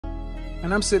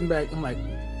And I'm sitting back, I'm like,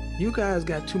 you guys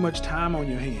got too much time on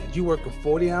your hands. You working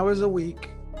 40 hours a week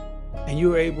and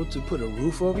you're able to put a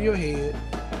roof over your head,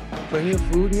 plenty of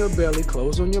food in your belly,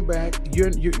 clothes on your back. Your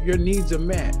needs are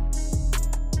met.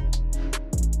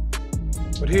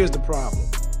 But here's the problem.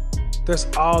 That's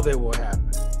all that will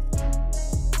happen.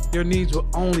 Your needs will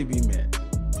only be met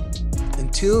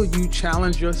until you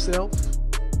challenge yourself,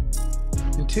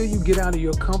 until you get out of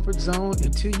your comfort zone,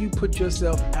 until you put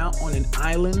yourself out on an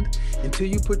island, until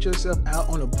you put yourself out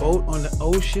on a boat on the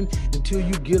ocean, until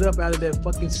you get up out of that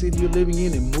fucking city you're living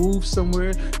in and move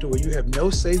somewhere to where you have no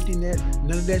safety net,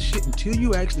 none of that shit, until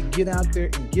you actually get out there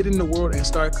and get in the world and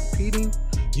start competing,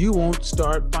 you won't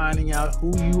start finding out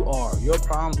who you are. Your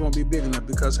problems won't be big enough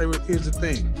because here's the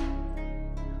thing.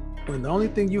 When the only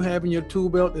thing you have in your tool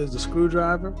belt is the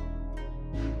screwdriver,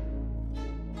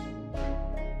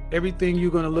 everything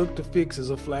you're going to look to fix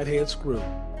is a flathead screw.